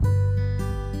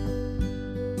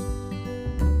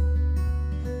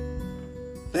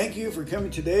Thank you for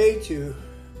coming today to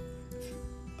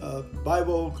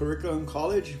Bible Curriculum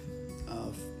College,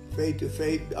 Faith to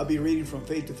Faith. I'll be reading from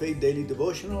Faith to Faith Daily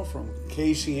Devotional from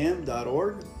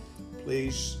kcm.org.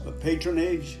 Please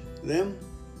patronage them.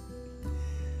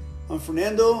 I'm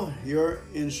Fernando, your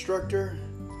instructor.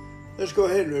 Let's go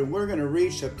ahead and we're going to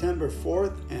read September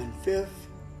 4th and 5th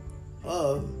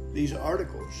of these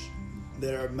articles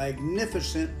that are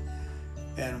magnificent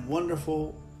and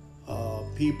wonderful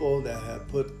people that have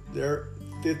put their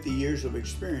 50 years of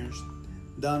experience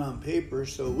down on paper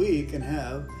so we can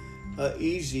have an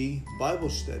easy Bible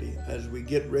study as we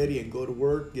get ready and go to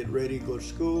work, get ready and go to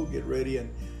school, get ready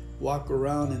and walk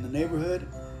around in the neighborhood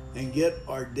and get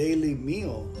our daily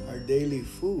meal, our daily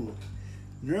food,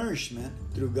 nourishment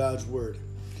through God's Word.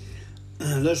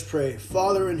 Let's pray.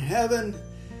 Father in heaven,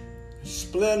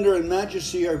 splendor and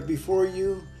majesty are before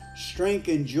you. Strength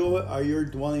and joy are your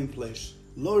dwelling place.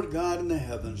 Lord God in the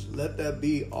heavens, let that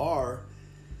be our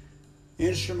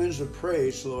instruments of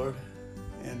praise, Lord,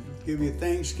 and give you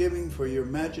thanksgiving for your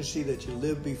majesty that you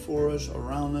live before us,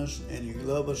 around us, and you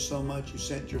love us so much you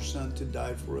sent your Son to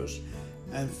die for us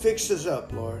and fix us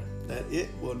up, Lord, that it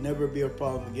will never be a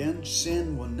problem again.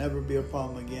 Sin will never be a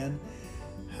problem again.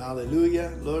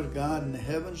 Hallelujah. Lord God in the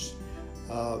heavens,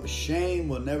 shame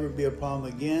will never be a problem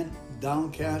again.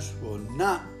 Downcast will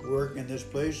not work in this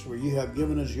place where you have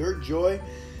given us your joy.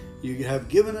 You have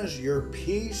given us your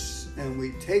peace, and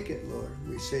we take it, Lord.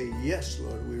 We say, yes,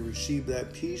 Lord. We receive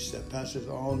that peace that passes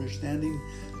all understanding.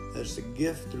 That's the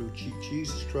gift through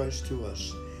Jesus Christ to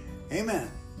us.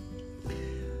 Amen.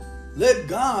 Let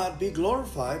God be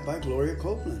glorified by Gloria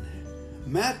Copeland.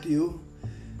 Matthew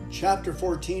chapter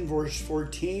 14, verse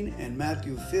 14, and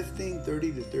Matthew 15,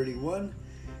 30 to 31.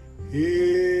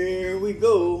 Here we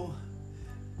go.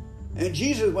 And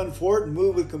Jesus went forth and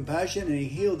moved with compassion, and he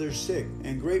healed their sick.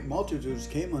 And great multitudes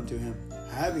came unto him,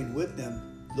 having with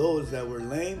them those that were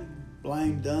lame,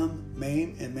 blind, dumb,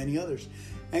 maimed, and many others,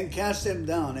 and cast them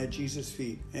down at Jesus'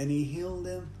 feet. And he healed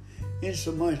them,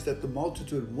 insomuch that the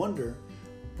multitude wondered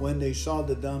when they saw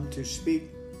the dumb to speak,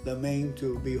 the maimed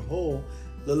to be whole,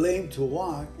 the lame to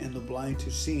walk, and the blind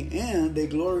to see. And they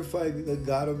glorified the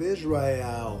God of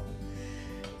Israel.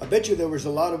 I bet you there was a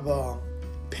lot of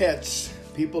pets.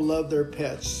 People love their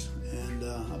pets, and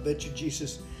I bet you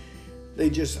Jesus, they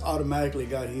just automatically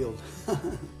got healed.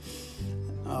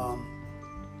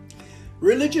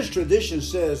 Religious tradition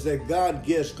says that God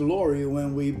gets glory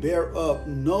when we bear up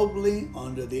nobly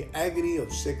under the agony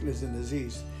of sickness and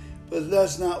disease. But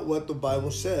that's not what the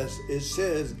Bible says. It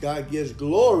says God gives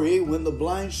glory when the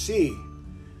blind see,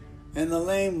 and the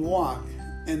lame walk,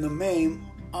 and the maimed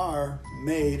are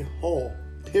made whole.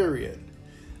 Period.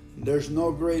 There's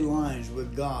no gray lines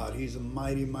with God. He's a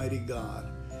mighty, mighty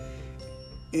God.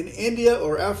 In India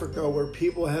or Africa, where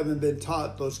people haven't been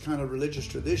taught those kind of religious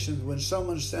traditions, when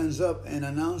someone stands up and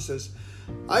announces,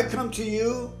 I come to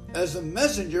you as a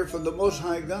messenger from the Most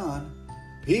High God,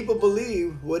 people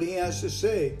believe what he has to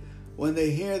say when they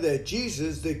hear that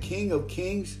Jesus, the King of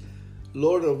Kings,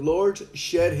 Lord of Lords,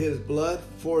 shed his blood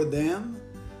for them.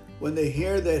 When they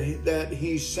hear that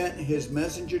he sent his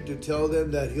messenger to tell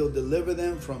them that he'll deliver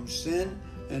them from sin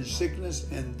and sickness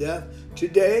and death.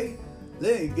 Today,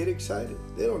 they get excited.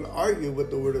 They don't argue with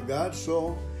the Word of God.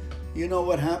 So, you know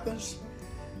what happens?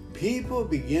 People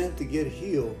begin to get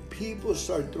healed. People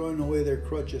start throwing away their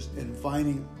crutches and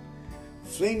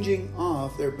flinging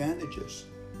off their bandages.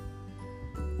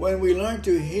 When we learn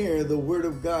to hear the Word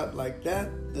of God like that,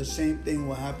 the same thing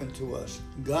will happen to us.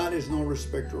 God is no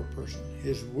respecter of person.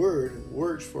 His Word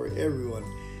works for everyone.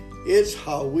 It's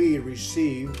how we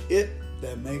receive it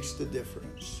that makes the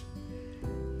difference.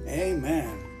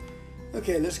 Amen.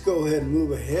 Okay, let's go ahead and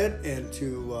move ahead and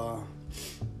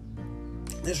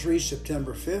let's read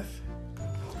September 5th.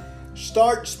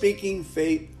 Start speaking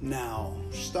faith now.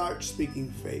 Start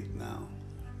speaking faith now.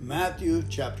 Matthew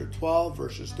chapter 12,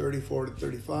 verses 34 to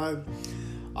 35.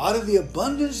 Out of the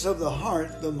abundance of the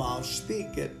heart, the mouth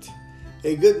speaketh.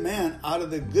 A good man out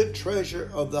of the good treasure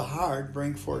of the heart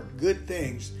bring forth good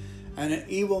things, and an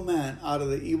evil man out of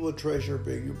the evil treasure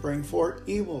bring forth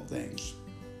evil things.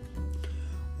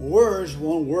 Words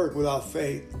won't work without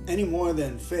faith, any more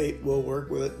than faith will work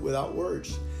without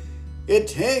words. It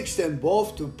takes them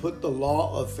both to put the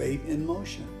law of faith in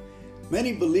motion.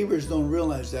 Many believers don't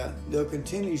realize that. They'll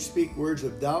continue to speak words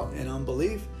of doubt and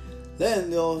unbelief. Then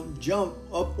they'll jump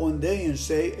up one day and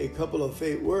say a couple of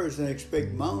faith words and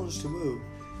expect mountains to move.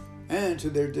 And to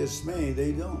their dismay,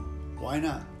 they don't. Why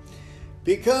not?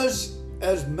 Because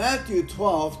as Matthew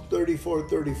 12,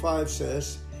 34-35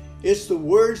 says, it's the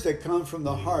words that come from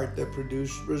the heart that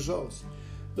produce results.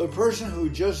 The person who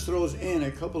just throws in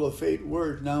a couple of faith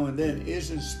words now and then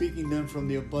isn't speaking them from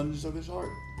the abundance of his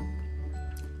heart.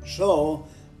 So,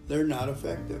 they're not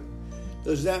effective.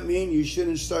 Does that mean you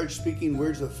shouldn't start speaking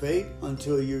words of faith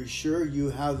until you're sure you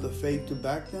have the faith to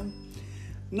back them?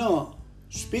 No.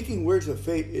 Speaking words of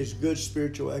faith is good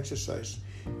spiritual exercise.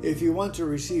 If you want to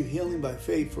receive healing by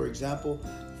faith, for example,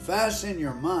 fasten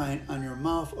your mind on your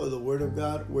mouth of the Word of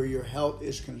God where your health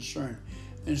is concerned.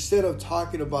 Instead of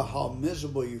talking about how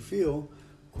miserable you feel,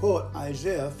 quote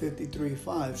Isaiah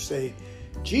 53:5, say,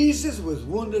 Jesus was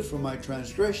wounded for my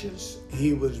transgressions,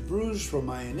 he was bruised for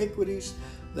my iniquities,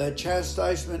 the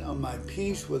chastisement of my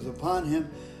peace was upon him,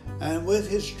 and with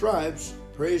his stripes,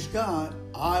 praise God,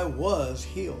 I was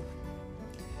healed.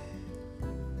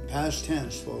 Past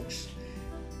tense, folks.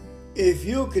 If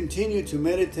you continue to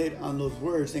meditate on those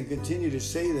words and continue to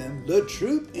say them, the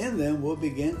truth in them will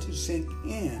begin to sink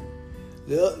in.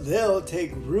 They'll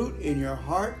take root in your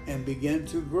heart and begin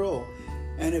to grow.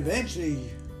 And eventually,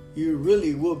 you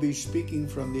really will be speaking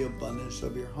from the abundance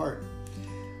of your heart.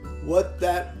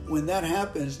 When that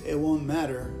happens, it won't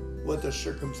matter what the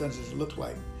circumstances look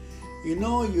like. You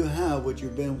know you have what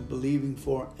you've been believing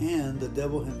for, and the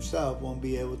devil himself won't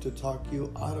be able to talk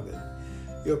you out of it.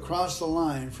 You'll cross the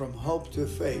line from hope to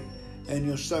faith, and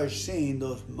you'll start seeing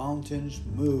those mountains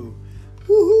move.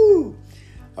 Woohoo!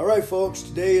 All right, folks,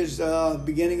 today is the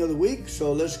beginning of the week,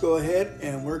 so let's go ahead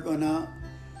and we're going to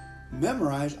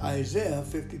memorize Isaiah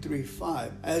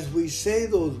 53:5. As we say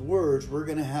those words, we're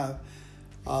going to have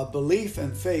belief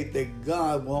and faith that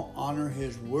God will honor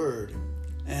his word.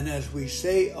 And as we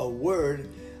say a word,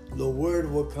 the word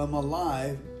will come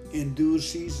alive in due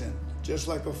season, just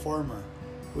like a farmer.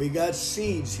 We got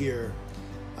seeds here.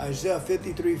 Isaiah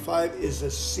 53:5 is a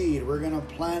seed. We're going to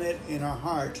plant it in our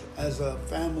hearts as a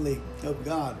family of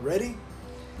God. Ready?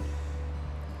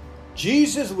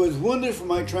 Jesus was wounded for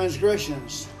my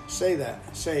transgressions. Say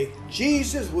that. Say,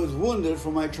 Jesus was wounded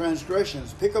for my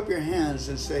transgressions. Pick up your hands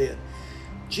and say it.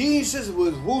 Jesus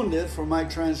was wounded for my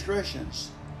transgressions.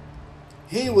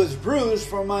 He was bruised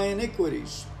for my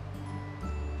iniquities.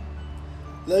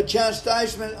 The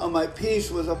chastisement of my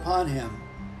peace was upon him.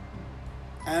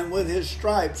 And with his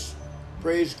stripes,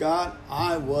 praise God,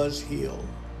 I was healed.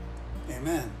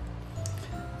 Amen.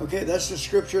 Okay, that's the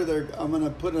scripture there. I'm going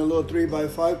to put in a little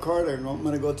 3x5 card. I'm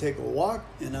going to go take a walk,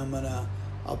 and I'm going to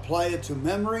apply it to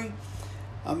memory.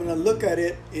 I'm going to look at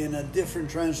it in a different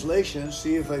translation,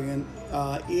 see if I can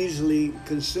easily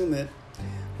consume it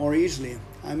more easily.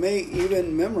 I may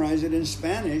even memorize it in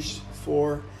Spanish,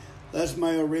 for that's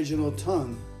my original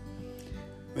tongue.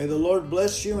 May the Lord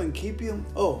bless you and keep you.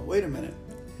 Oh, wait a minute.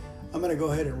 I'm going to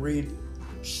go ahead and read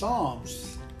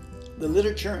Psalms, the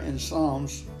literature in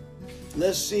Psalms.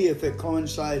 Let's see if it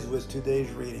coincides with today's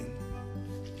reading.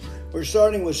 We're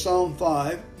starting with Psalm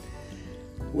 5,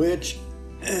 which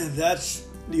that's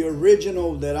the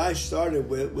original that I started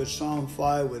with Psalm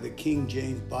 5 with the King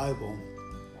James Bible.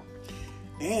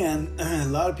 And a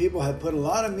lot of people have put a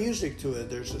lot of music to it.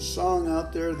 There's a song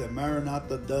out there that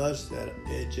Maranatha does that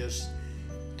it just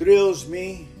thrills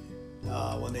me.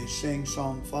 When they sing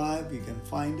Psalm 5, you can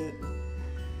find it.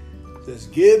 It says,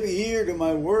 give ear to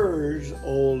my words,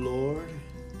 O Lord.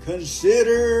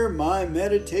 Consider my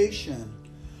meditation.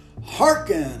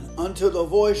 Hearken unto the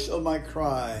voice of my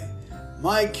cry,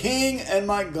 my King and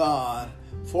my God.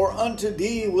 For unto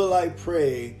thee will I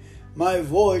pray. My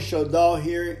voice shalt thou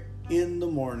hear in the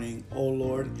morning, O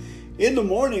Lord. In the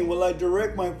morning will I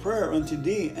direct my prayer unto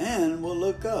thee, and will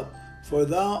look up. For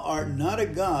thou art not a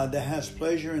God that has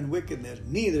pleasure in wickedness,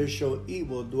 neither shall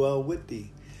evil dwell with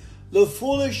thee. The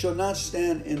foolish shall not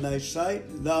stand in thy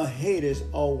sight. Thou hatest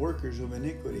all workers of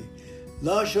iniquity.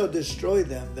 Thou shalt destroy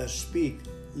them that speak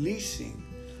leasing.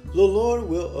 The Lord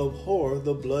will abhor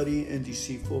the bloody and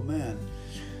deceitful man.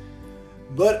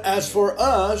 But as for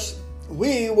us,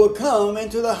 we will come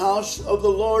into the house of the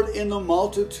Lord in the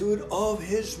multitude of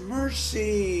his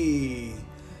mercy.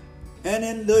 And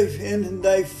in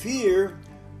thy fear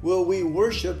will we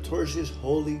worship towards his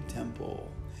holy temple.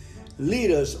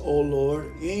 Lead us, O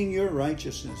Lord, in your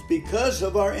righteousness. Because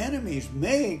of our enemies,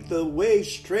 make the way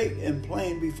straight and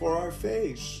plain before our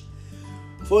face.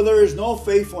 For there is no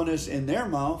faithfulness in their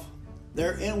mouth.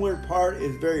 Their inward part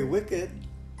is very wicked.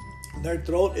 Their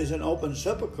throat is an open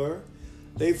sepulchre.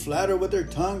 They flatter with their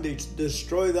tongue. They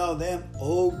destroy thou them.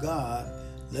 O God,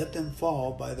 let them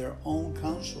fall by their own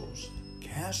counsels.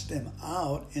 Cast them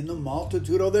out in the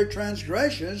multitude of their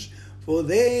transgressions, for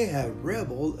they have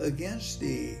rebelled against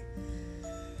thee.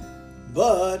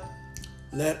 But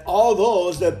let all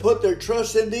those that put their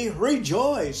trust in thee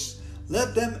rejoice.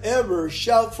 Let them ever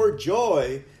shout for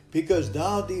joy, because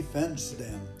thou defendest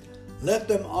them. Let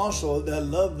them also that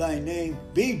love thy name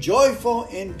be joyful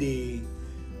indeed.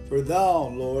 For thou,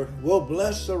 Lord, wilt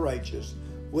bless the righteous.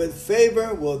 With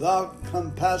favor wilt thou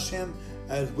compass him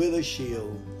as with a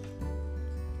shield.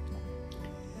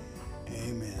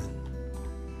 Amen.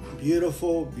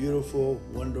 Beautiful, beautiful,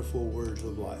 wonderful words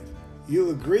of life.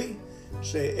 You agree?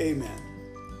 Say amen.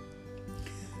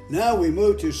 Now we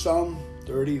move to Psalm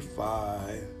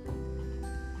 35.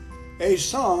 A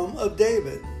psalm of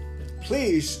David.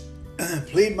 Please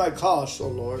plead my cause, O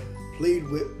Lord. Plead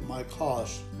with my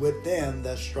cause with them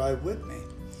that strive with me.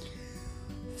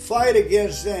 Fight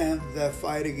against them that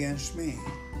fight against me.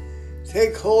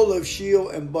 Take hold of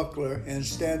shield and buckler and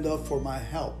stand up for my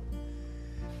help.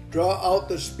 Draw out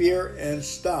the spear and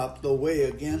stop the way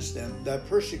against them that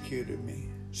persecuted me.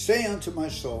 Say unto my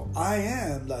soul, I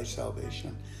am thy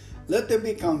salvation. Let them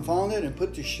be confounded and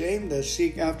put to shame that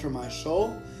seek after my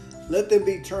soul. Let them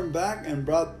be turned back and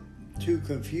brought to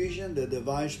confusion that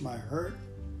devise my hurt.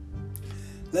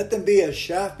 Let them be as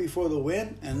chaff before the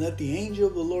wind, and let the angel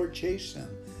of the Lord chase them.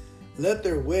 Let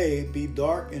their way be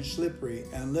dark and slippery,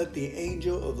 and let the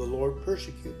angel of the Lord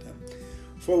persecute them.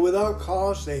 For without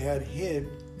cause they had hid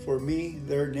for me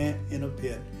their net in a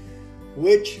pit,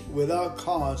 which without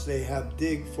cause they have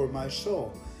digged for my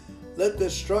soul. Let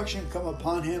destruction come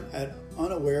upon him at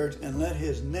unawares, and let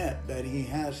his net that he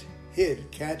has hid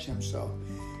catch himself.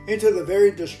 Into the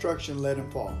very destruction let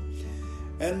him fall.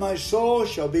 And my soul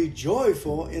shall be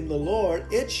joyful in the Lord,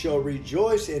 it shall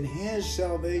rejoice in his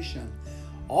salvation.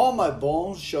 All my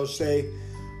bones shall say,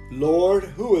 Lord,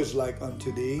 who is like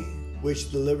unto thee,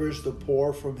 which delivers the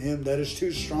poor from him that is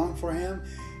too strong for him?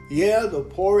 Yea, the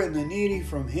poor and the needy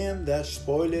from him that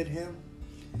spoileth him.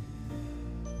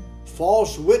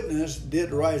 False witness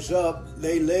did rise up,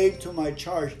 they laid to my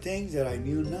charge things that I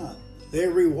knew not. They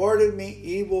rewarded me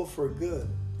evil for good,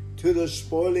 to the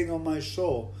spoiling of my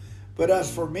soul. But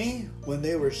as for me, when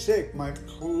they were sick, my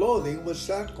clothing was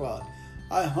sackcloth.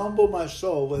 I humbled my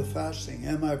soul with fasting,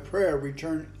 and my prayer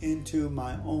returned into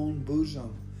my own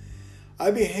bosom.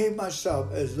 I behaved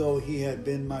myself as though he had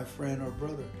been my friend or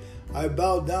brother. I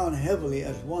bowed down heavily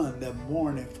as one that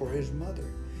mourneth for his mother.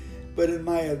 But in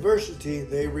my adversity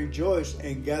they rejoiced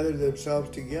and gathered themselves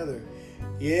together.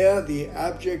 Yea, the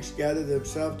abjects gathered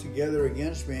themselves together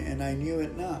against me, and I knew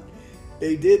it not.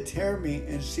 They did tear me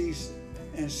and ceased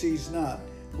not.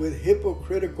 With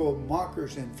hypocritical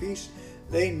mockers and feasts,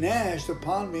 they gnashed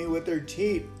upon me with their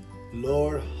teeth.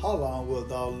 Lord, how long wilt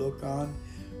thou look on?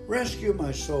 Rescue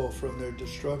my soul from their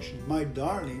destruction, my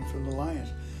darling from the lions.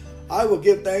 I will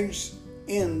give thanks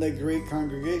in the great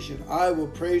congregation. I will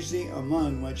praise thee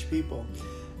among much people.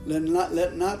 Let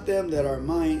not them that are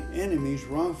mine enemies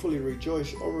wrongfully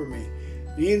rejoice over me.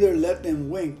 Neither let them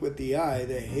wink with the eye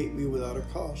that hate me without a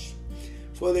cause.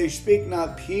 For they speak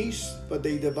not peace, but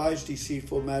they devise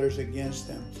deceitful matters against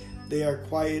them. They are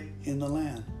quiet in the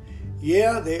land.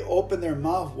 Yea, they opened their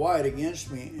mouth wide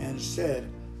against me, and said,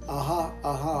 Aha,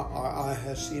 aha, our eye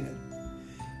has seen it.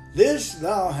 This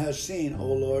thou hast seen, O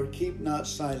Lord, keep not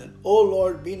silent. O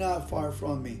Lord, be not far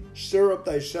from me. Stir up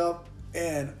thyself,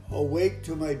 and awake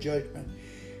to my judgment,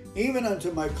 even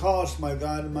unto my cause, my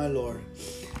God and my Lord.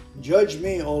 Judge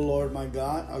me, O Lord my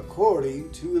God, according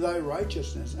to thy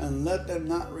righteousness, and let them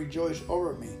not rejoice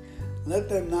over me. Let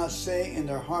them not say in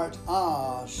their hearts,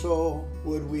 Ah, so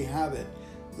would we have it.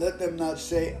 Let them not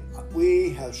say,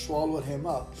 We have swallowed him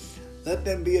up. Let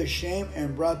them be ashamed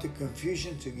and brought to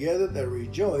confusion together that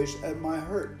rejoice at my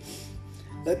hurt.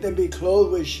 Let them be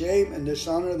clothed with shame and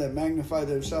dishonor that magnify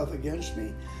themselves against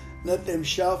me. Let them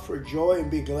shout for joy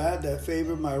and be glad that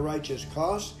favor my righteous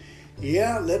cause.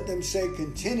 Yeah, let them say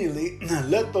continually,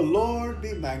 Let the Lord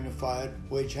be magnified,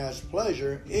 which has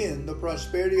pleasure in the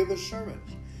prosperity of his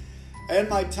servants. And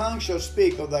my tongue shall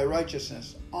speak of thy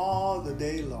righteousness all the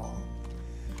day long.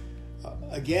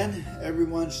 Again,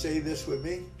 everyone say this with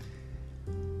me.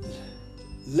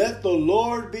 Let the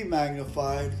Lord be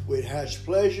magnified, which has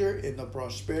pleasure in the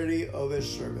prosperity of his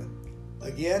servant.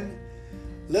 Again,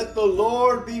 let the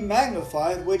Lord be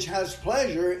magnified, which has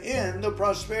pleasure in the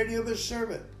prosperity of his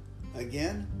servant.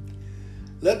 Again,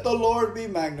 let the Lord be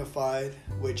magnified,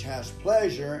 which has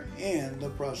pleasure in the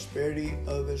prosperity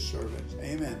of his servants.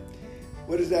 Amen.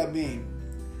 What does that mean?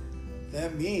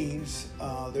 That means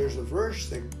there's a verse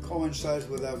that coincides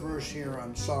with that verse here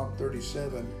on Psalm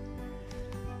 37.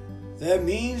 That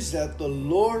means that the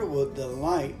Lord will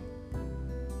delight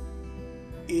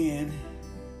in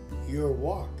your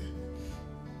walk.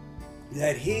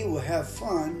 That he will have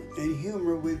fun and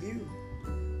humor with you.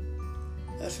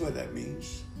 That's what that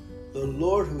means. The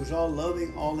Lord, who's all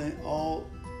loving, all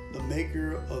the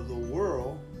maker of the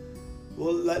world,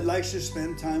 likes to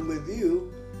spend time with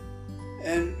you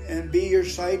and be your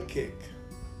sidekick.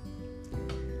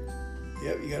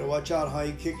 Yep, you got to watch out how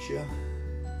he kicks you.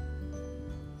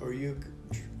 Or you,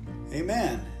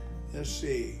 amen. Let's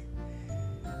see.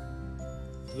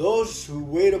 Those who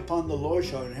wait upon the Lord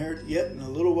shall inherit, yet in a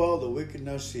little while the wicked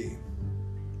not see.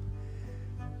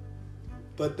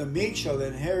 But the meek shall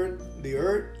inherit the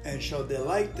earth and shall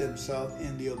delight themselves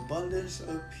in the abundance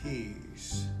of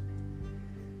peace.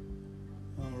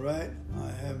 All right,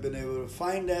 I haven't been able to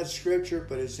find that scripture,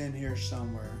 but it's in here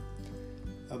somewhere.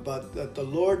 About that the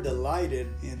Lord delighted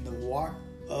in the walk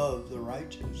of the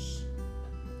righteous.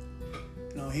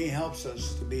 He helps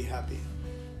us to be happy.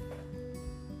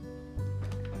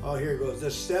 Oh, here it goes.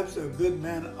 The steps of a good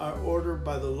man are ordered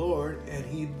by the Lord, and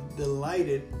he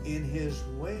delighted in his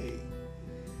way.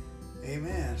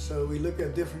 Amen. So we look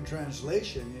at different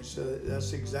translations. So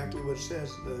that's exactly what it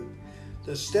says.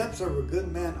 The steps of a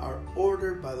good man are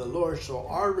ordered by the Lord. So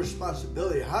our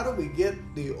responsibility, how do we get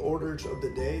the orders of the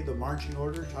day, the marching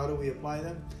orders? How do we apply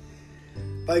them?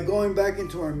 By going back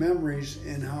into our memories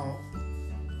and how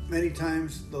many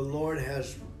times the Lord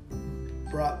has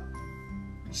brought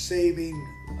saving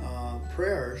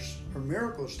prayers or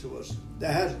miracles to us,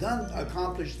 that has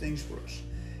accomplished things for us.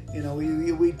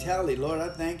 We tally, Lord, I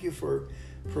thank you for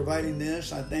providing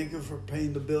this. I thank you for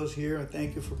paying the bills here. I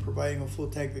thank you for providing a full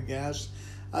tank of gas.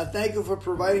 I thank you for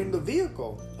providing the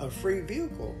vehicle, a free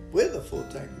vehicle with a full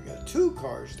tank of gas. 2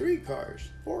 cars, 3 cars,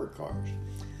 4 cars.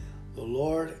 The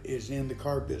Lord is in the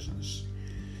car business.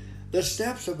 The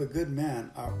steps of a good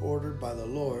man are ordered by the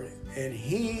Lord, and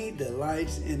he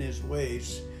delights in his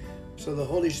ways. So the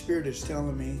Holy Spirit is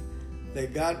telling me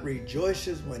that God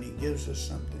rejoices when he gives us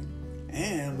something.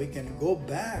 And we can go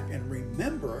back and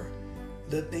remember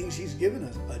the things he's given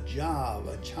us. A job,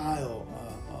 a child,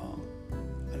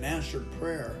 an answered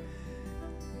prayer.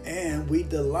 And we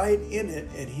delight in it,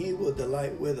 and he will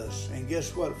delight with us. And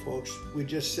guess what, folks? We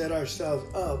just set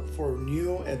ourselves up for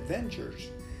new adventures.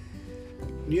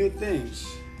 New things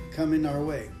coming our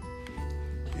way.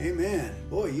 Amen.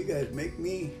 Boy, you guys make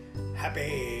me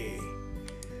happy.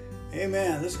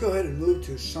 Amen. Let's go ahead and move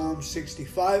to Psalm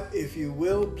 65. If you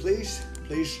will, please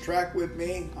track with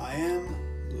me. I am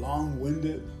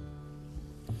long-winded.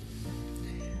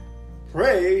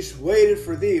 Praise waited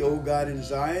for thee, O God, in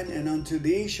Zion, and unto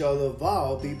thee shall the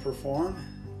vow be performed.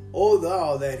 O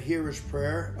thou that hearest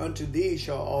prayer, unto thee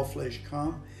shall all flesh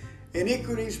come.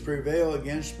 Iniquities prevail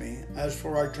against me. As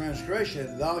for our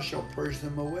transgression, thou shalt purge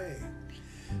them away.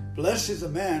 Blessed is the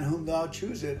man whom thou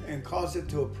choosest, and causest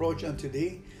to approach unto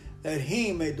thee, that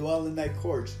he may dwell in thy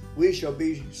courts. We shall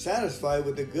be satisfied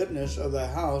with the goodness of thy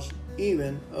house,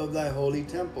 even of thy holy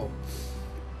temple.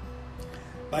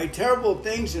 By terrible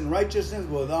things in righteousness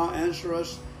wilt thou answer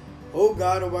us, O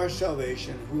God of our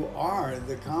salvation, who are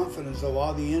the confidence of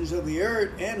all the ends of the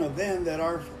earth, and of them that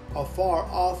are afar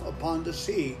off upon the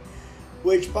sea,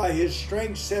 which by his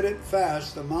strength setteth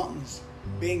fast the mountains,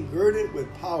 being girded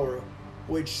with power,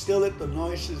 which stilleth the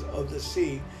noises of the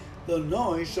sea, the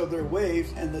noise of their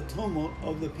waves, and the tumult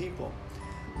of the people.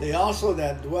 They also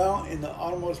that dwell in the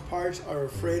uttermost parts are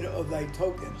afraid of thy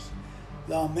tokens.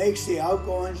 Thou makest the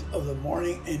outgoings of the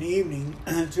morning and evening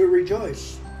to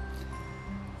rejoice.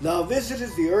 Thou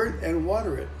visitest the earth and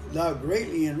water it. Thou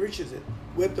greatly enrichest it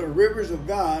with the rivers of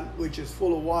God, which is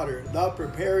full of water. Thou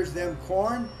preparest them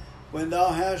corn when thou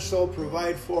hast so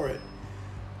provide for it.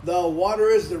 Thou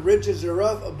waterest the ridges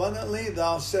thereof abundantly.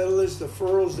 Thou settlest the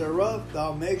furrows thereof.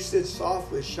 Thou makest it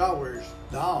soft with showers.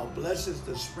 Thou blessest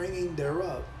the springing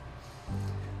thereof.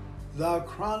 Thou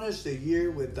crownest the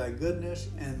year with thy goodness,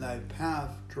 and thy path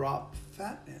drop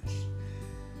fatness.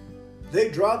 They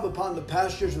drop upon the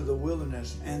pastures of the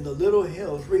wilderness, and the little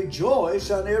hills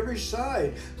rejoice on every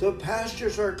side. The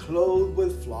pastures are clothed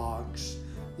with flocks.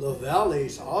 The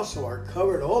valleys also are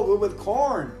covered over with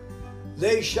corn.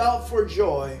 They shout for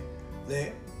joy.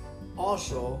 They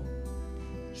also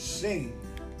sing.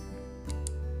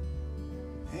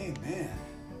 Amen.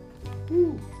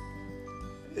 Woo.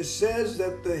 It says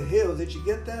that the hills, did you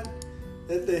get that?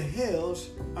 That the hills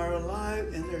are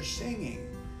alive and they're singing,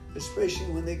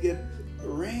 especially when they get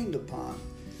rained upon.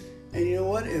 And you know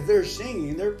what? If they're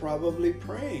singing, they're probably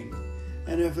praying.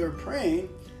 And if they're praying,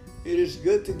 it is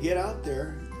good to get out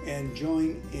there and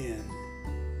join in.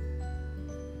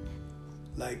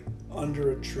 Like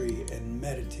under a tree and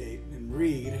meditate and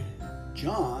read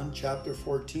John chapter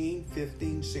 14,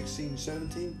 15, 16,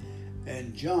 17,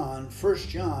 and First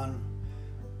John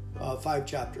 5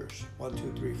 chapters, 1,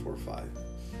 2, 3, 4, 5.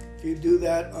 If you do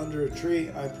that under a tree,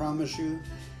 I promise you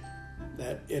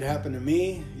that it happened to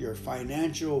me, your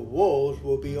financial woes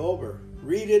will be over.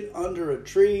 Read it under a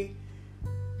tree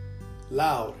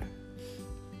loud.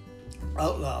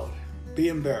 out loud. Be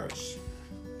embarrassed.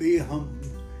 Be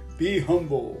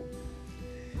humble.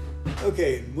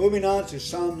 Okay, moving on to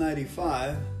Psalm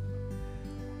 95.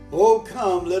 Oh,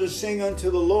 come, let us sing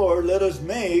unto the Lord. Let us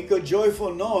make a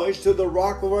joyful noise to the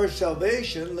rock of our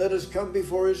salvation. Let us come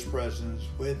before his presence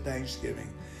with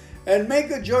thanksgiving, and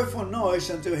make a joyful noise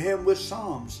unto him with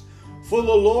psalms. For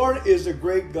the Lord is a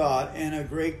great God and a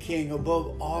great King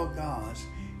above all gods.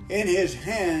 In his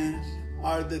hands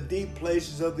are the deep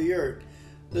places of the earth.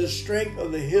 The strength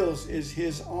of the hills is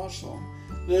his also.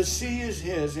 The sea is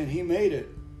his, and he made it,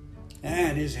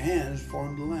 and his hands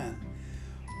formed the land.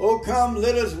 O come,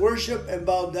 let us worship and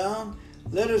bow down.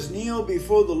 Let us kneel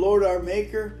before the Lord our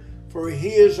Maker, for he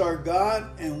is our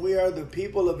God, and we are the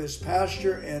people of his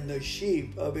pasture and the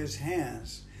sheep of his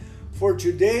hands. For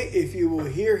today, if you will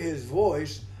hear his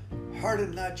voice,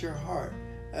 harden not your heart,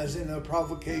 as in a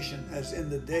provocation, as in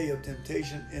the day of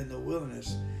temptation in the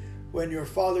wilderness, when your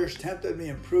fathers tempted me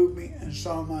and proved me and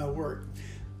saw my work.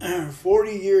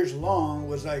 40 years long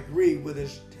was I grieved with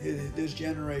this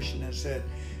generation, and said,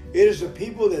 it is a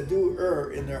people that do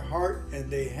err in their heart, and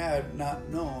they had not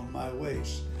known my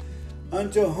ways.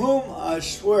 Unto whom I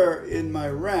swear in my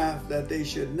wrath that they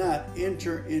should not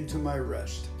enter into my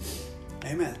rest.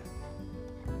 Amen.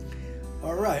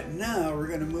 All right, now we're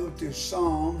going to move to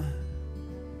Psalm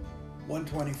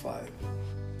 125,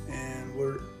 and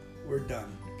we're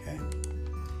done. Okay.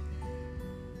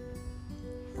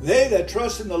 They that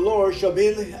trust in the Lord shall be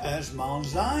as Mount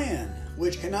Zion,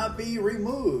 which cannot be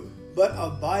removed, but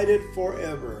abideth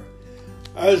forever.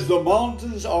 As the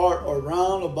mountains are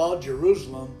around about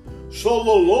Jerusalem, so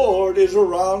the Lord is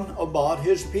around about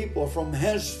his people from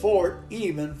henceforth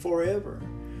even forever.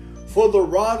 For the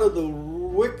rod of the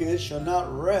wicked shall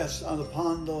not rest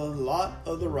upon the lot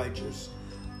of the righteous,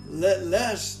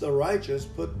 lest the righteous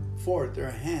put forth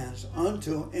their hands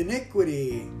unto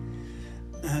iniquity.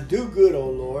 Do good, O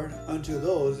Lord, unto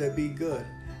those that be good,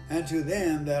 and to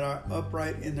them that are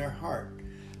upright in their heart,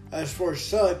 as for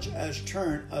such as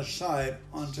turn aside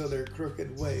unto their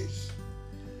crooked ways.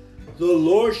 The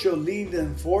Lord shall lead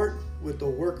them forth with the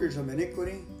workers of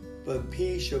iniquity, but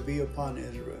peace shall be upon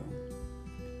Israel.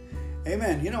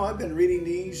 Amen. You know, I've been reading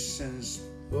these since,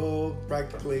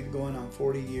 practically going on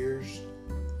 40 years,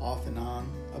 off and on,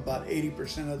 about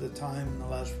 80% of the time in the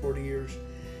last 40 years.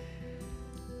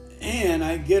 And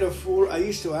I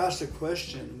used to ask the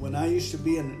question, when I used to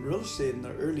be in real estate in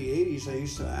the early 80s, I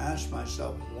used to ask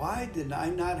myself, why did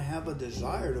I not have a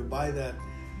desire to buy that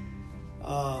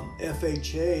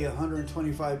FHA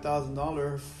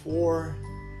 $125,000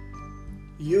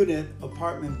 4-unit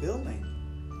apartment building?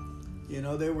 You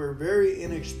know, they were very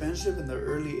inexpensive in the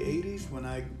early 80s when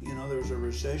there was a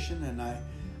recession, and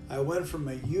I went from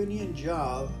a union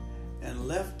job and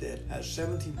left it at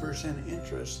 17%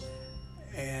 interest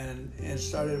and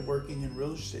started working in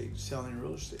real estate, selling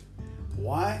real estate.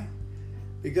 Why?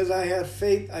 Because I had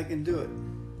faith I can do it.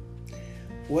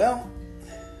 Well,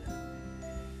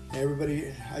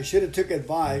 everybody, I should have took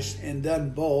advice and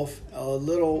done both, a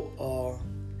little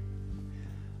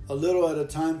at a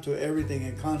time to everything,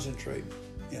 and concentrate,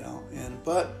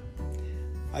 but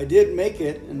I did make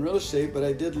it in real estate, but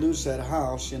I did lose that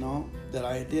house, that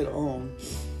I did own.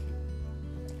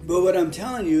 But what I'm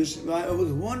telling you is, I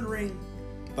was wondering,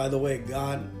 by the way,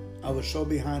 God, I was so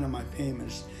behind on my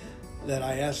payments that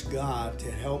I asked God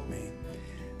to help me.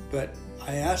 But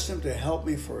I asked him to help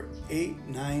me for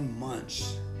 8-9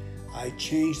 months. I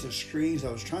changed the screens.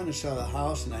 I was trying to sell the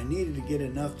house, and I needed to get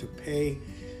enough to pay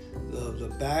the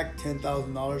back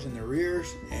 $10,000 in the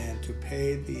arrears, and to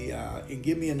pay and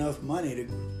give me enough money to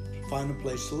find a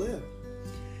place to live.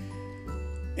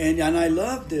 And I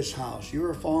loved this house. You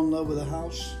ever fall in love with a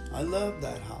house? I loved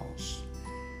that house.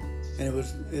 And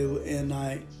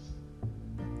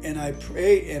I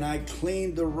prayed, and I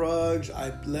cleaned the rugs.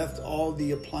 I left all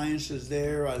the appliances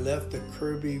there. I left the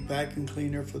Kirby vacuum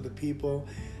cleaner for the people.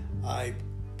 I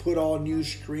put all new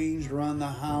screens around the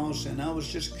house, and I was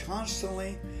just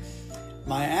constantly,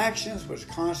 my actions was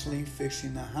constantly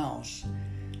fixing the house.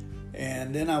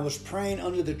 And then I was praying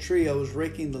under the tree. I was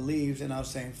raking the leaves, and I was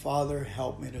saying, Father,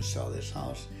 help me to sell this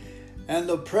house. And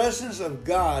the presence of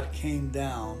God came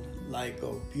down like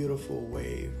a beautiful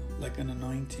wave, like an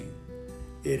anointing.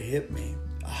 It hit me.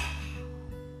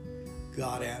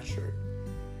 God answered.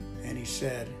 And he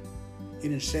said, he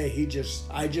didn't say,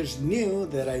 I just knew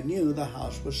that I knew the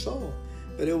house was sold.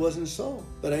 But it wasn't sold.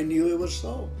 But I knew it was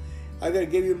sold. I got to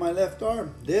give you my left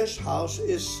arm. This house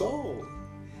is sold.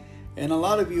 And a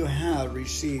lot of you have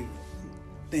received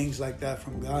things like that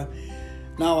from God.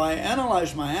 Now, I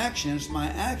analyzed my actions. My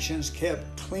actions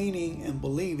kept cleaning and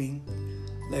believing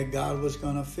that God was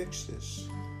going to fix this.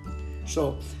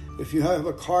 So if you have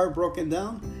a car broken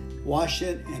down, wash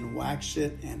it and wax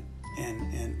it and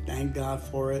thank God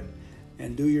for it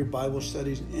and do your Bible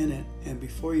studies in it. And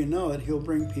before you know it, he'll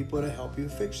bring people to help you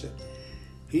fix it.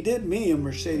 He did me a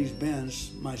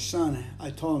Mercedes-Benz. My son, I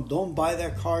told him, don't buy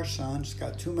that car, son. It's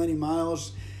got too many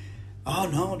miles. Oh,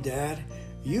 no, Dad.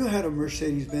 You had a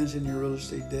Mercedes-Benz in your real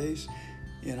estate days.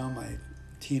 You know, my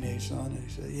teenage son. And he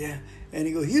said, yeah. And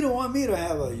he goes, you don't want me to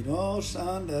have a,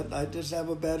 son, that I just have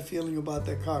a bad feeling about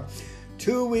that car.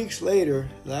 2 weeks later,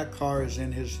 that car is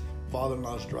in his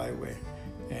father-in-law's driveway.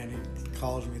 And he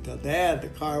calls me, Dad, the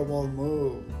car won't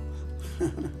move.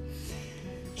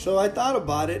 So I thought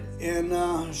about it,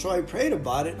 and so I prayed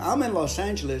about it. I'm in Los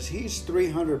Angeles. He's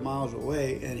 300 miles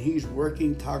away, and he's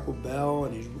working Taco Bell,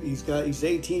 and he's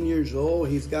 18 years old.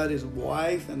 He's got his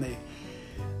wife, and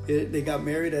they got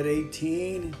married at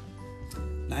 18,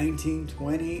 19,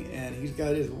 20, and he's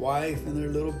got his wife and their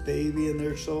little baby, and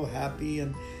they're so happy,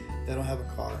 and they don't have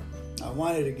a car. I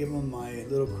wanted to give him my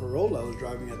little Corolla I was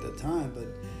driving at the time, but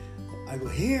I go,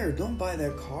 here, don't buy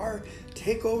that car.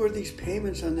 Take over these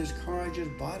payments on this car. I just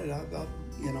bought it.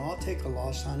 I'll take a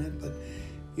loss on it. But,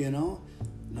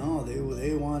 no,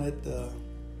 they wanted the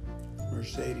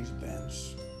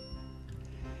Mercedes-Benz.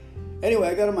 Anyway,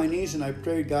 I got on my knees and I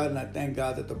prayed God, and I thanked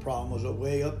God that the problem was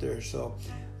way up there. So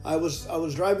I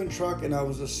was driving truck, and I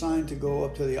was assigned to go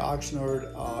up to the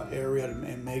Oxnard area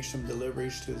and make some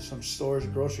deliveries to some stores,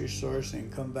 grocery stores,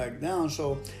 and come back down.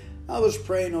 So I was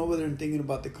praying over there and thinking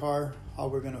about the car, how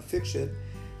we're going to fix it.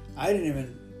 I didn't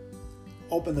even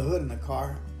open the hood in the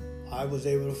car. I was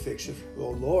able to fix it.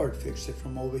 Oh, Lord, fix it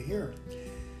from over here.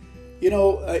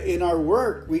 In our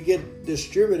work, we get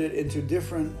distributed into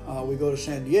different, we go to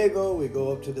San Diego, we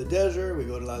go up to the desert, we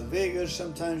go to Las Vegas,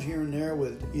 sometimes here and there.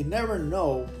 You never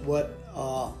know what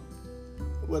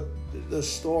the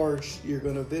stores you're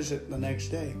going to visit the next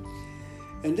day.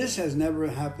 And this has never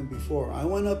happened before. I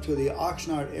went up to the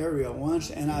Oxnard area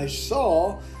once, and I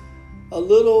saw a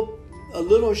little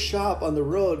shop on the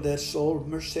road that sold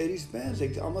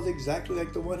Mercedes-Benz, almost exactly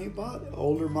like the one he bought,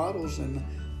 older models. And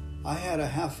I had a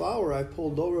half hour. I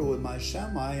pulled over with my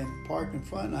semi and parked in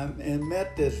front, and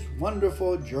met this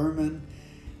wonderful German,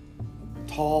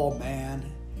 tall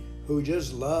man who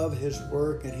just loved his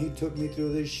work. And he took me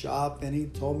through this shop, and he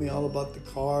told me all about the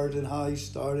cars and how he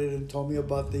started, and told me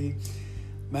about the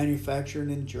manufacturing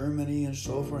in Germany and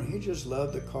so forth. He just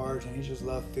loved the cars, and he just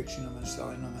loved fixing them and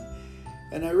selling them.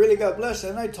 And I really got blessed.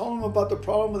 And I told him about the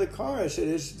problem with the car. I said,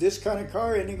 "It's this kind of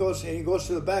car." And he goes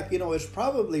to the back. It's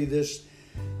probably this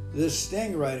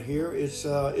thing right here. It's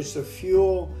a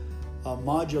fuel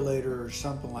modulator or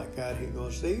something like that. He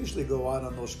goes, they usually go out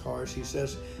on those cars. He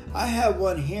says, I have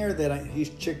one here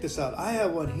check this out. I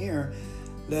have one here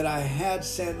that I had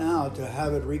sent out to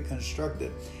have it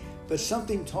reconstructed. But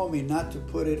something told me not to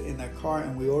put it in that car,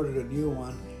 and we ordered a new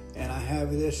one. And I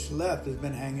have this left. It's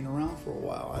been hanging around for a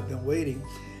while. I've been waiting.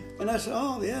 And I said,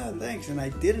 oh, yeah, thanks. And I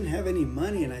didn't have any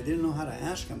money, and I didn't know how to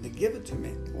ask him to give it to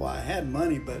me. Well, I had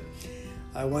money, but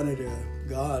I wanted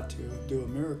God to do a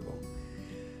miracle.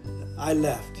 I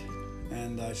left,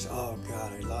 and I said, oh,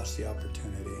 God, I lost the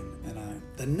opportunity. And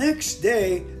the next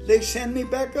day, they send me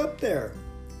back up there.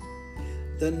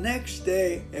 The next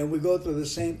day, and we go through the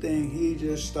same thing. He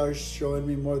just starts showing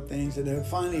me more things, and then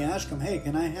finally ask him, hey,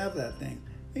 can I have that thing?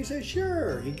 He said,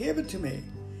 sure. He gave it to me.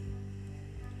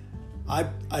 I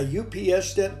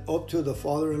UPS'd it up to the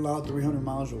father-in-law 300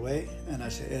 miles away, and I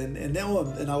said, and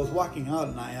then I was walking out,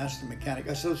 and I asked the mechanic,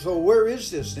 I said, so where is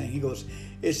this thing? He goes,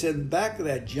 it's in back of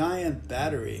that giant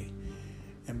battery,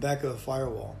 in back of the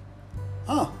firewall.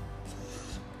 Huh?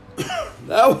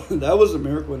 that was a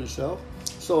miracle in itself.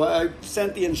 So I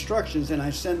sent the instructions, and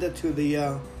I sent it to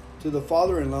the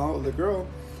father-in-law of the girl.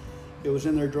 It was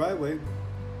in their driveway,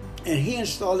 and he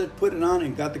installed it, put it on,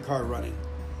 and got the car running.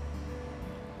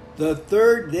 The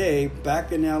third day,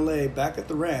 back in LA, back at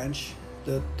the ranch,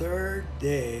 the third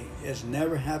day has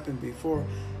never happened before.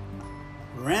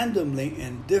 Randomly,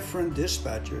 in different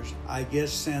dispatchers, I get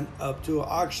sent up to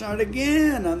Oxnard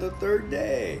again on the third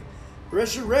day,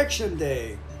 Resurrection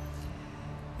Day.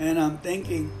 And I'm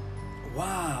thinking,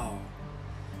 wow.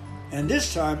 And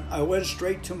this time, I went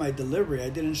straight to my delivery. I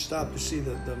didn't stop to see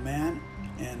the man.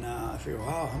 And I figured,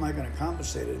 wow, how am I going to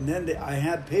compensate it? And then I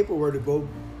had paperwork to go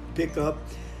pick up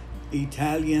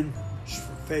Italian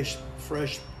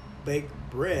fresh baked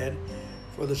bread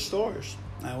for the stores.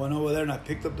 I went over there and I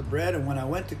picked up the bread, and when I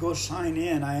went to go sign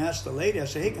in, I asked the lady, I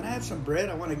said, hey, can I have some bread?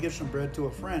 I want to give some bread to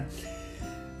a friend.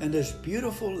 And this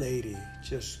beautiful lady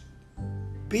just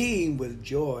beamed with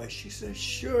joy. She said,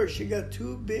 sure. She got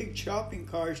two big shopping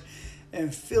carts,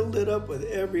 and filled it up with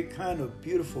every kind of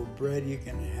beautiful bread you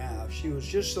can have. She was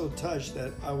just so touched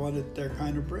that I wanted their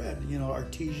kind of bread, you know,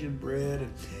 artesian bread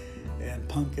and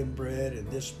pumpkin bread and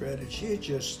this bread. And she had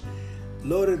just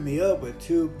loaded me up with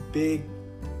 2 big,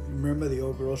 remember the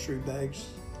old grocery bags,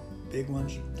 big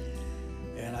ones?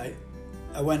 And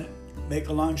I went, make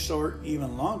a long story,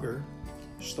 even longer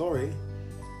story,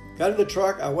 got in the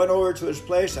truck, I went over to his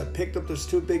place, I picked up those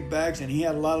 2 big bags, and he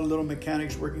had a lot of little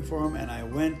mechanics working for him, and I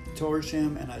went towards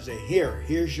him, and I said,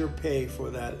 here's your pay for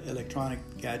that electronic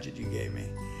gadget you gave me.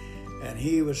 And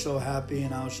he was so happy,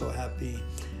 and I was so happy,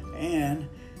 and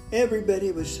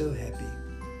everybody was so happy.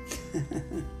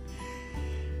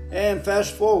 And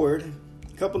fast forward,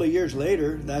 a couple of years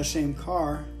later, that same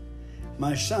car,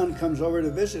 my son comes over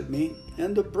to visit me,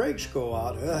 and the brakes go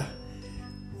out.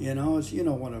 You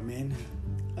know what I mean.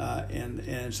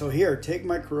 And so here, take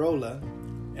my Corolla,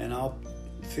 and I'll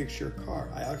fix your car.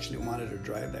 I actually wanted to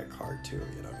drive that car too.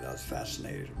 You know, I was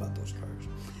fascinated about those cars.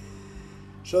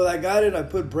 So I got it. I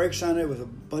put brakes on it with a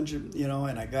bunch of, you know,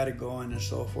 and I got it going and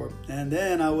so forth. And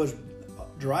then I was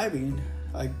driving.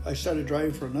 I started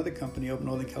driving for another company up in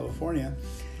Northern California.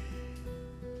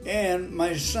 And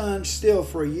my son still,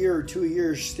 for a year or 2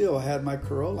 years, still had my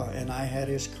Corolla, and I had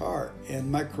his car.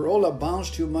 And my Corolla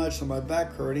bounced too much, so my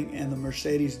back hurting, and the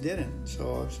Mercedes didn't.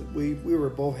 So we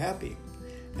were both happy.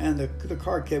 And the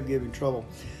car kept giving trouble.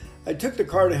 I took the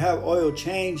car to have oil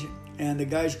change, and the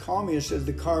guys called me and said,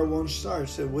 the car won't start. I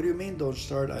said, what do you mean don't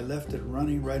start? I left it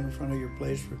running right in front of your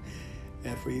place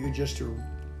for you just to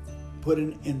put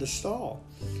it in the stall.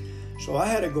 So I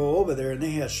had to go over there, and they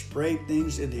had sprayed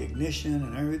things in the ignition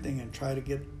and everything and try to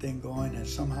get the thing going. And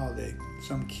somehow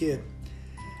some kid,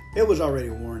 it was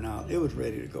already worn out. It was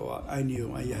ready to go out. I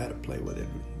knew you had to play with it,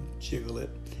 jiggle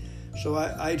it. So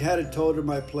I'd had it towed to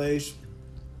my place,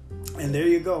 and there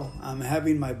you go. I'm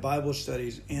having my Bible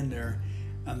studies in there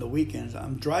on the weekends.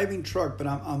 I'm driving truck, but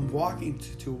I'm walking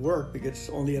to work because it's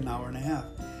only an hour and a half.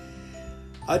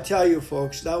 I tell you,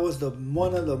 folks, that was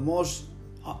one of the most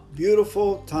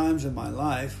beautiful times in my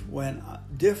life when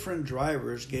different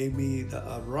drivers gave me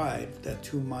a ride, that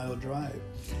 2-mile drive.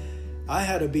 I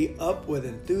had to be up with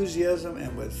enthusiasm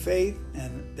and with faith,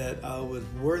 and that I was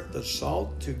worth the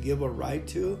salt to give a ride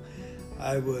to.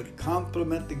 I would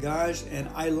compliment the guys, and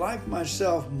I liked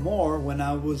myself more when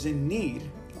I was in need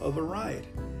of a ride.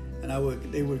 And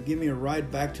they would give me a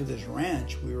ride back to this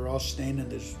ranch. We were all staying in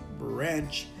this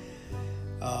ranch.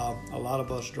 A lot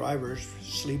of us drivers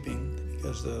sleeping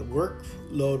because the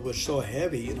workload was so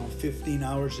heavy, 15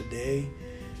 hours a day.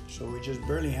 So we just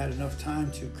barely had enough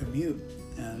time to commute,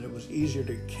 and it was easier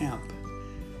to camp,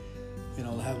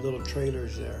 have little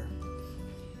trailers there.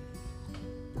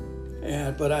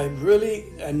 But I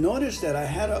noticed that I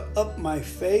had to up my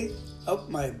faith, up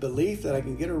my belief that I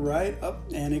can get a ride up,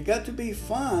 and it got to be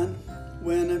fun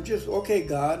when I'm just, okay,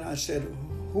 God, I said,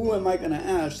 who am I going to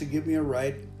ask to give me a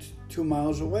ride 2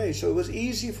 miles away? So it was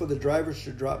easy for the drivers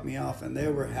to drop me off, and they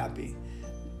were happy.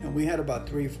 And we had about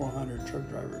 300-400 truck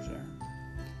drivers there.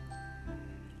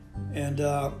 And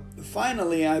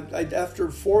finally, after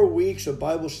 4 weeks of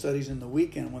Bible studies in the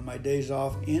weekend, when my days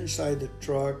off, inside the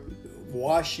truck,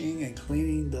 washing and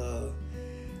cleaning the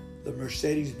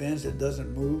Mercedes-Benz that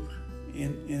doesn't move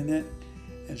in it,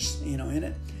 and in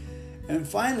it. And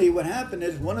finally, what happened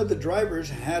is one of the drivers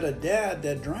had a dad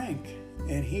that drank,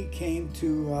 and he came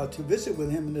to visit with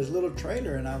him in his little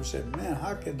trailer. And I said, man,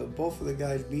 how could both of the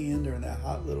guys be in there in that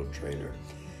hot little trailer?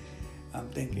 I'm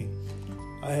thinking,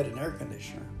 I had an air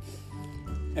conditioner.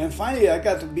 And finally, I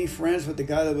got to be friends with the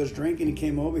guy that was drinking. He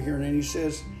came over here, and then he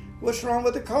says, what's wrong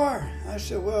with the car? I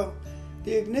said, well,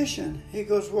 the ignition. He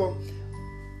goes, well,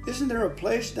 isn't there a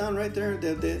place down right there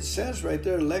that says right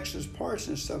there, Lexus parts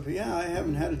and stuff? Yeah, I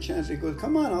haven't had a chance. He goes,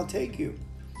 come on, I'll take you.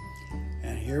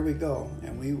 And here we go.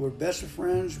 And we were best of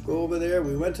friends, go over there.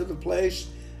 We went to the place,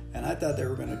 and I thought they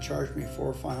were going to charge me $400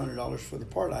 or $500 for the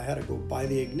part. I had to go buy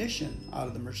the ignition out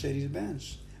of the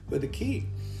Mercedes-Benz with the key.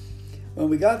 When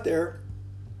we got there,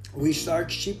 we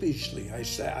started sheepishly.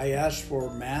 I asked for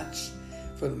mats,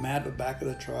 for the mat at the back of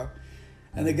the truck.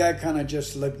 And the guy kind of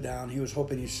just looked down. He was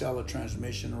hoping he'd sell a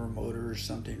transmission or a motor or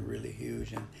something really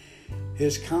huge. And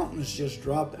his countenance just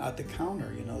dropped at the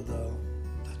counter, the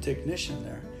technician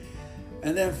there.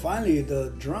 And then finally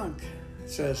the drunk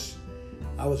says,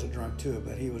 I was a drunk too,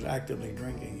 but he was actively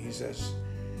drinking. He says,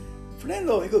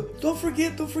 Fernando, he goes, don't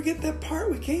forget that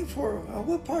part we came for.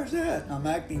 What part's that? I'm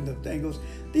acting the thing. He goes,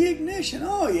 the ignition.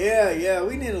 Oh, yeah,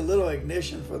 we need a little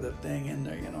ignition for the thing in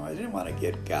there. I didn't want to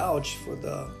get gouged for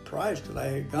the price because I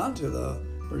had gone to the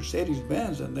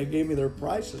Mercedes-Benz and they gave me their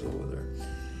prices over there.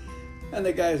 And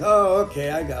the guy, oh,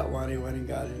 okay, I got one. He went and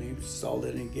got it, and he installed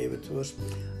it, and he gave it to us.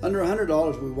 Under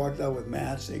 $100, we walked out with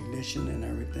mats, ignition, and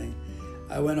everything.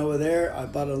 I went over there. I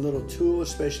bought a little tool,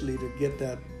 especially to get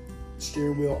that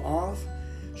steering wheel off,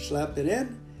 slapped it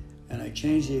in, and I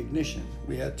changed the ignition.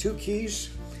 We had 2 keys,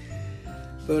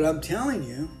 but I'm telling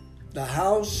you, the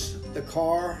house, the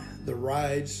car, the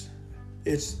rides,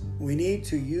 we need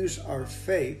to use our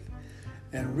faith.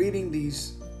 And reading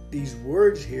these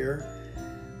words here,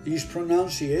 these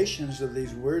pronunciations of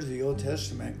these words of the Old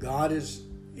Testament, God is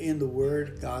in the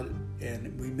Word, God,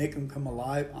 and we make them come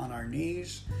alive on our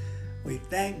knees. We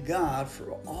thank God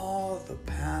for all the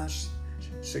past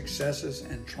successes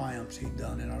and triumphs He's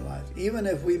done in our lives. Even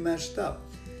if we messed up,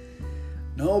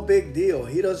 no big deal.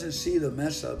 He doesn't see the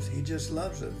mess ups. He just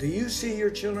loves them. Do you see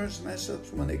your children's mess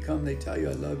ups? When they come, they tell you,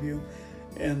 I love you,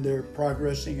 and they're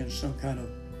progressing in some kind of,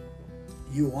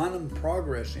 you want them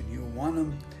progressing. You want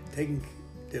them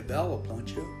developed,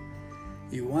 don't you?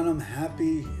 You want them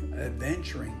happy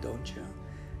adventuring, don't you?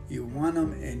 You want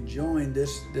them enjoying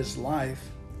this life.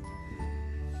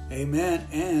 Amen.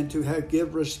 And to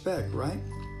give respect, right?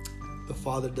 The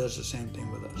Father does the same thing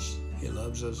with us. He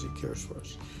loves us. He cares for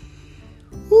us.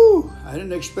 Whew, I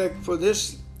didn't expect for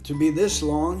this to be this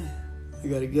long. I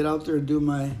got to get out there and do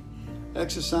my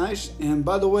exercise. And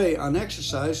by the way, on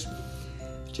exercise,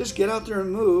 just get out there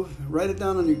and move. Write it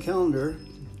down on your calendar.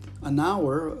 An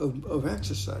hour of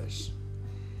exercise.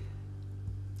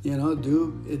 You know,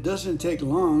 it doesn't take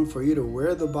long for you to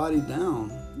wear the body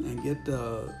down and get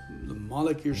the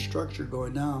molecular structure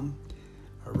going down.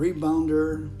 A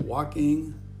rebounder,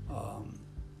 walking,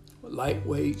 light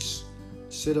weights,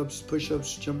 sit-ups,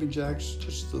 push-ups, jumping jacks,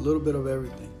 just a little bit of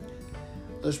everything.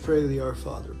 Let's pray to the Our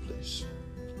Father, please.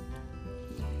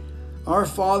 Our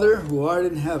Father, who art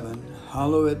in heaven,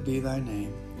 hallowed be thy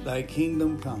name. Thy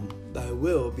kingdom come, thy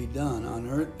will be done on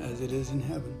earth as it is in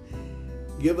heaven.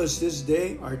 Give us this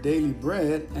day our daily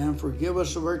bread, and forgive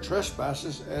us of our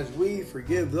trespasses as we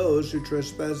forgive those who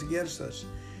trespass against us.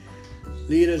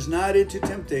 Lead us not into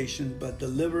temptation, but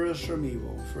deliver us from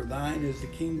evil. For thine is the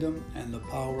kingdom and the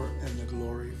power and the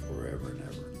glory forever and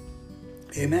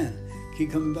ever. Amen.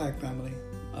 Keep coming back, family.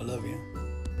 I love you.